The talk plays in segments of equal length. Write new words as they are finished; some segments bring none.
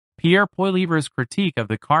Pierre Poilievre's critique of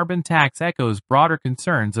the carbon tax echoes broader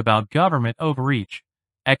concerns about government overreach,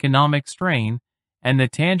 economic strain, and the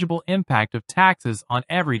tangible impact of taxes on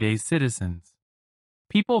everyday citizens.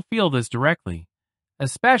 People feel this directly,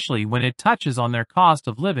 especially when it touches on their cost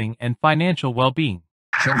of living and financial well-being.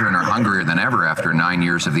 Children are hungrier than ever after 9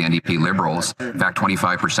 years of the NDP Liberals. In fact,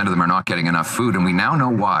 25% of them are not getting enough food, and we now know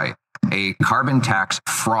why. A carbon tax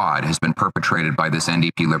fraud has been perpetrated by this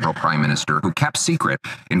NDP Liberal Prime Minister, who kept secret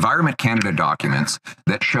Environment Canada documents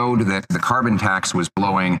that showed that the carbon tax was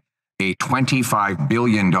blowing a $25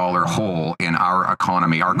 billion hole in our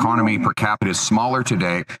economy. Our economy per capita is smaller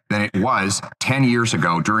today than it was 10 years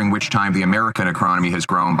ago, during which time the American economy has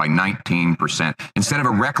grown by 19%. Instead of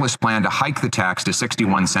a reckless plan to hike the tax to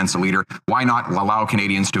 61 cents a litre, why not allow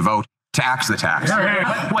Canadians to vote? Tax the tax.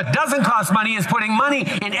 What doesn't cost money is putting money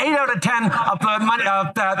in 8 out of 10 of the money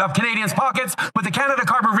of Canadians' pockets with the Canada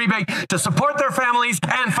Carbon Rebate to support their families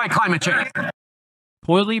and fight climate change.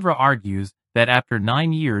 Poilievre argues that after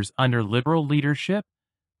 9 years under Liberal leadership,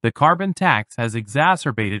 the carbon tax has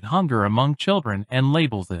exacerbated hunger among children and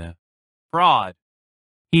labels it a fraud.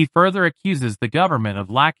 He further accuses the government of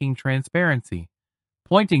lacking transparency,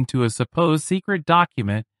 pointing to a supposed secret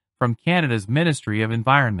document from Canada's Ministry of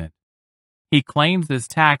Environment. He claims this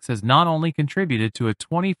tax has not only contributed to a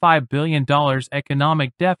 $25 billion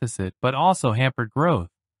economic deficit but also hampered growth,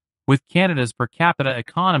 with Canada's per capita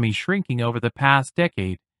economy shrinking over the past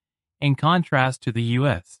decade, in contrast to the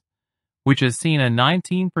U.S., which has seen a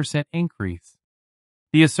 19% increase.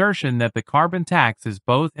 The assertion that the carbon tax is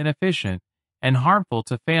both inefficient and harmful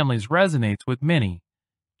to families resonates with many,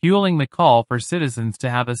 fueling the call for citizens to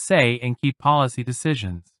have a say in key policy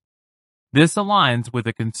decisions. This aligns with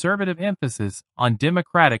a conservative emphasis on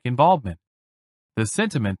democratic involvement. The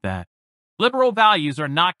sentiment that liberal values are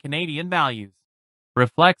not Canadian values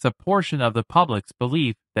reflects a portion of the public's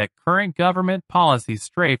belief that current government policies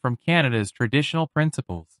stray from Canada's traditional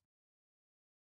principles.